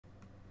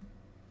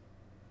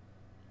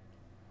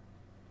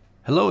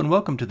Hello and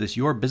welcome to this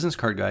Your Business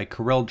Card Guy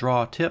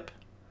Coreldraw tip.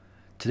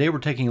 Today we're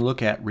taking a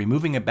look at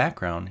removing a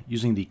background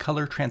using the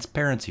Color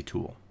Transparency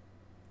tool.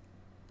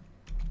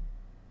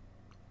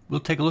 We'll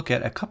take a look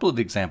at a couple of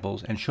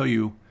examples and show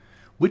you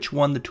which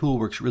one the tool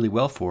works really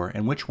well for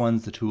and which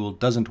ones the tool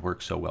doesn't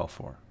work so well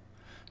for.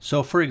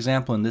 So for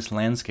example, in this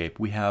landscape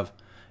we have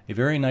a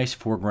very nice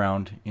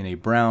foreground in a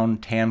brown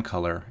tan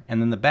color,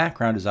 and then the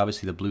background is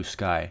obviously the blue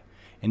sky.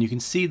 And you can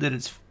see that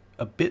it's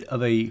a bit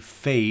of a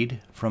fade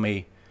from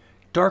a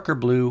darker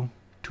blue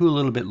to a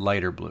little bit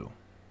lighter blue.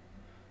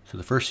 So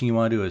the first thing you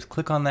want to do is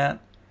click on that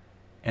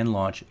and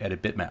launch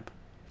Edit Bitmap.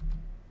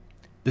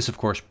 This of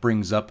course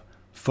brings up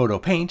Photo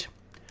Paint,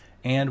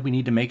 and we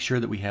need to make sure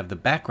that we have the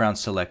background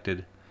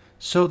selected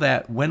so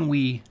that when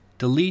we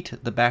delete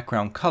the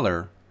background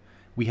color,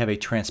 we have a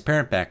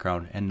transparent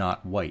background and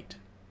not white.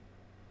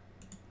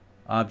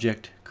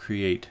 Object,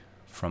 create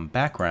from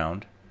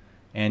background,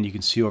 and you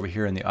can see over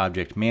here in the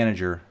Object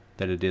Manager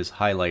that it is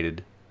highlighted,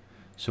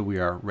 so we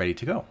are ready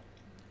to go.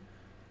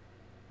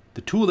 The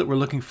tool that we're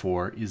looking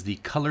for is the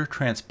Color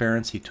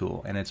Transparency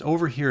tool, and it's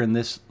over here in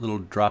this little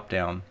drop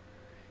down.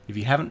 If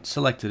you haven't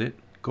selected it,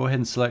 go ahead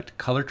and select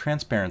Color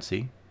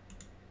Transparency.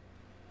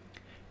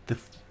 The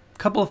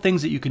couple of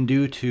things that you can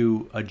do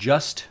to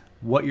adjust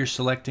what you're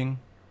selecting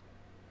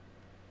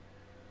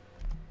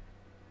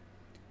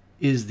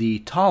is the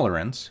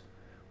tolerance,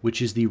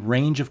 which is the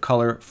range of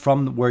color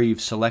from where you've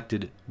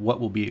selected what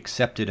will be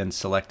accepted and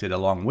selected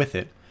along with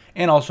it,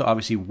 and also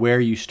obviously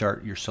where you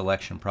start your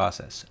selection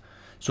process.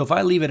 So if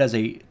I leave it as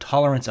a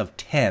tolerance of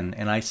 10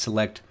 and I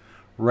select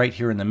right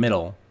here in the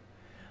middle,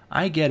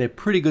 I get a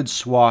pretty good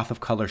swath of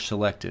color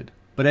selected.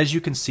 But as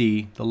you can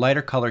see, the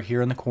lighter color here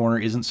in the corner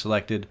isn't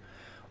selected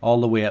all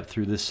the way up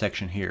through this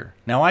section here.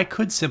 Now I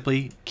could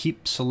simply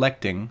keep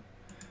selecting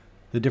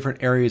the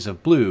different areas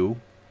of blue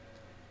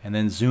and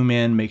then zoom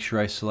in, make sure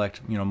I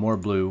select more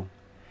blue,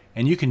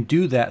 and you can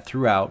do that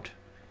throughout,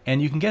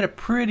 and you can get a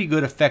pretty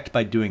good effect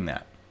by doing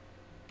that.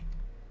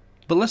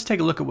 But let's take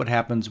a look at what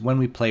happens when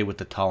we play with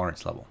the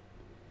tolerance level.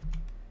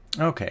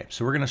 Okay,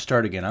 so we're going to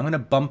start again. I'm going to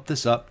bump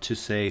this up to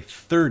say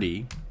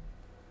 30,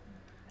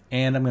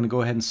 and I'm going to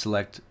go ahead and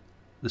select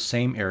the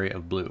same area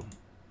of blue.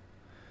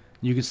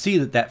 You can see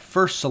that that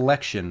first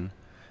selection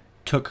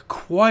took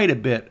quite a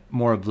bit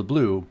more of the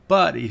blue,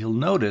 but you'll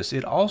notice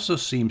it also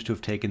seems to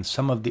have taken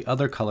some of the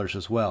other colors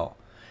as well.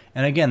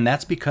 And again,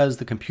 that's because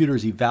the computer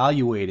is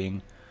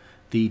evaluating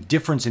the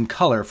difference in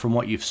color from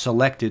what you've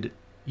selected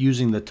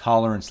using the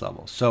tolerance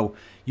level. So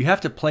you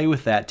have to play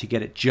with that to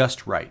get it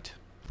just right.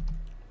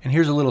 And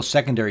here's a little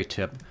secondary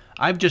tip.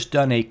 I've just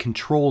done a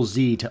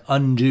Control-Z to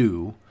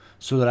undo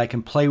so that I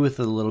can play with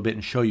it a little bit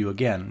and show you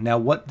again. Now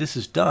what this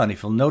has done,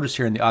 if you'll notice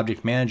here in the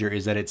Object Manager,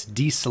 is that it's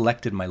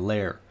deselected my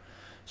layer.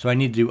 So I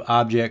need to do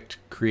Object,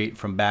 create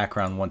from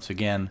background once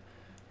again,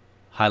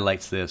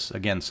 highlights this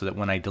again so that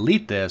when I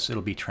delete this,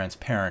 it'll be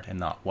transparent and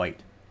not white.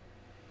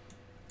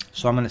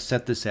 So I'm going to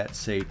set this at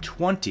say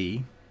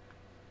 20.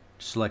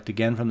 Select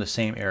again from the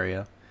same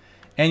area,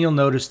 and you'll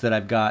notice that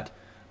I've got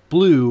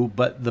blue,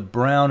 but the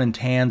brown and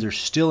tans are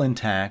still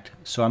intact,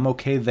 so I'm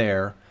okay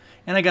there.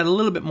 And I got a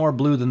little bit more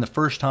blue than the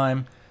first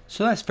time,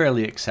 so that's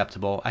fairly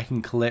acceptable. I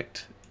can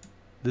collect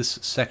this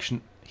section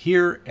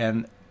here,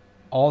 and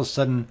all of a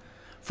sudden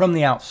from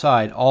the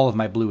outside all of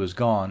my blue is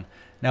gone.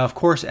 Now of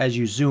course as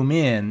you zoom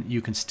in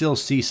you can still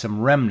see some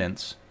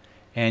remnants,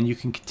 and you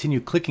can continue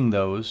clicking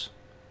those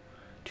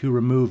to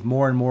remove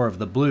more and more of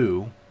the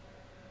blue.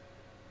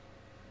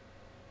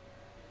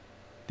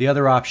 The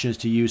other option is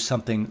to use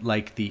something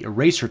like the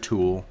eraser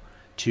tool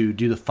to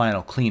do the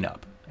final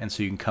cleanup. And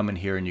so you can come in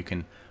here and you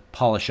can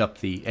polish up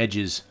the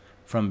edges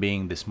from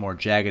being this more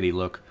jaggedy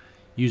look.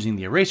 Using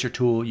the eraser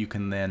tool, you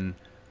can then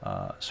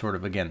sort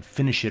of, again,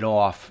 finish it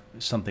off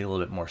something a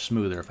little bit more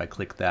smoother. If I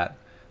click that,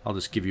 I'll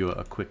just give you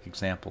a quick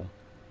example.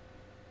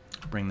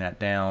 Bring that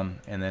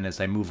down, and then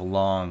as I move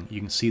along, you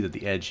can see that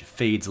the edge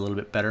fades a little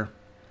bit better.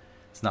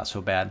 It's not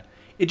so bad.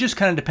 It just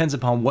kind of depends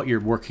upon what you're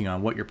working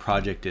on, what your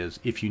project is,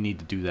 if you need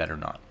to do that or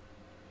not.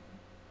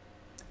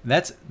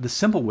 That's the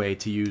simple way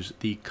to use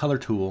the color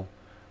tool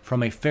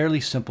from a fairly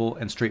simple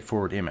and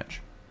straightforward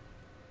image.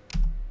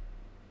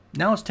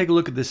 Now let's take a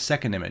look at this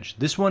second image.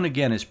 This one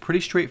again is pretty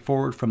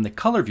straightforward from the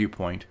color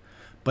viewpoint,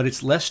 but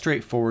it's less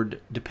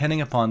straightforward depending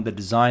upon the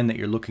design that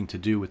you're looking to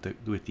do with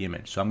the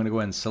image. So I'm going to go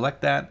ahead and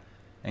select that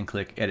and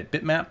click Edit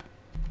Bitmap.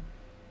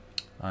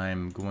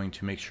 I'm going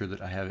to make sure that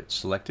I have it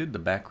selected. The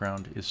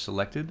background is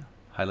selected,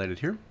 highlighted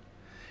here.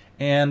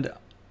 And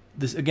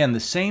this again, the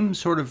same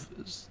sort of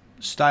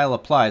style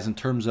applies in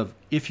terms of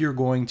if you're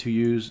going to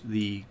use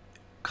the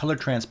color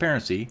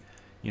transparency,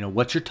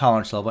 what's your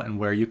tolerance level and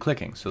where are you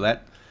clicking. So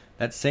that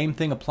same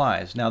thing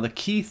applies. Now the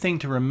key thing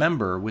to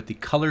remember with the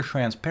color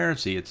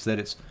transparency is that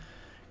it's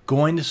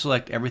going to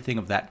select everything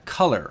of that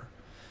color.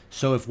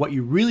 So if what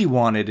you really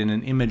wanted in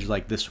an image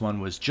like this one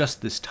was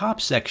just this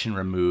top section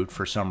removed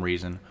for some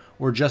reason,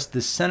 or just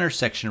this center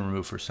section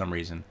removed for some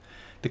reason,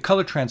 the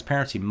color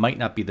transparency might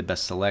not be the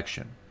best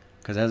selection.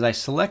 Because as I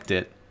select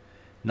it,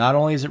 not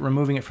only is it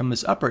removing it from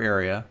this upper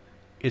area,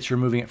 it's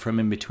removing it from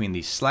in between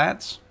these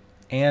slats,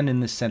 and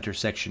in the center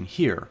section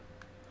here.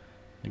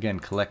 Again,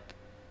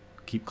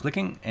 keep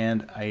clicking,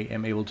 and I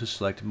am able to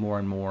select more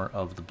and more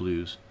of the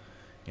blues,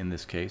 in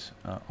this case,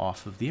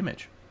 off of the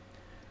image.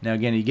 Now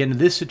again, you get into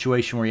this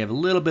situation where you have a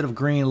little bit of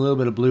green, a little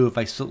bit of blue. If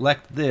I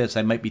select this,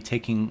 I might be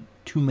taking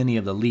too many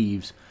of the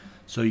leaves,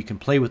 so you can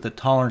play with the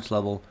tolerance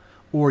level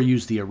or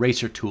use the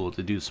eraser tool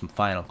to do some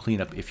final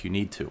cleanup if you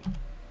need to.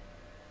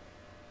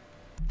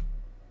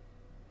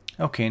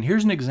 Okay, and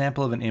here's an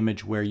example of an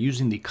image where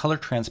using the color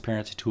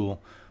transparency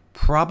tool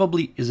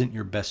probably isn't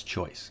your best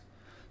choice.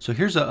 So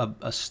here's a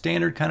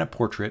standard kind of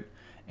portrait,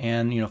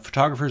 and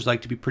photographers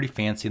like to be pretty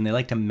fancy, and they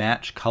like to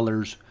match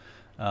colors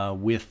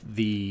with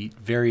the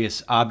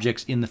various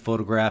objects in the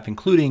photograph,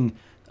 including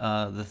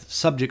the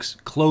subject's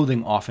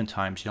clothing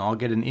oftentimes. I'll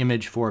get an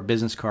image for a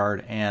business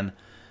card, and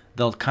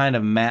they'll kind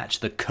of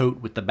match the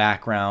coat with the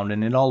background,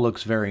 and it all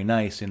looks very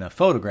nice in a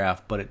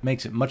photograph, but it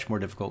makes it much more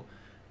difficult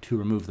to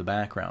remove the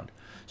background.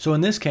 So in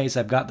this case,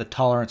 I've got the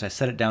tolerance. I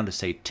set it down to,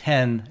 say,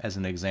 10 as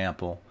an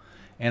example.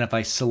 And if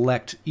I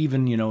select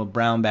even, a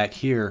brown back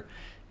here,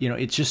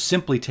 it's just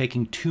simply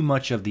taking too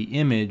much of the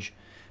image,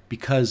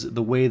 because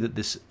the way that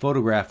this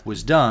photograph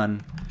was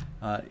done,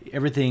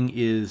 everything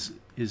is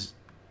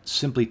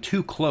simply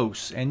too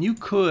close. And you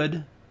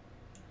could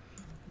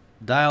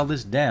dial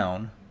this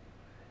down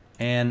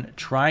and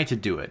try to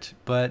do it,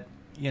 but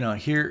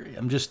here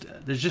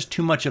there's just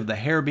too much of the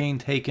hair being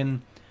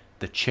taken,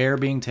 the chair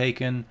being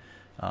taken,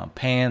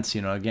 pants.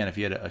 Again, if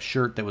you had a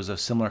shirt that was a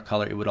similar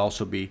color, it would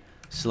also be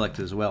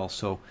selected as well.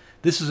 So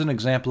this is an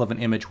example of an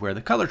image where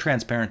the color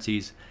transparency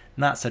is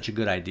not such a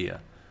good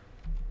idea.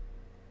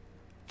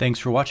 Thanks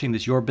for watching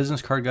this Your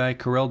Business Card Guy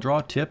Corel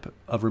Draw tip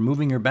of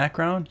removing your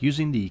background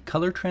using the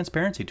color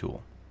transparency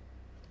tool.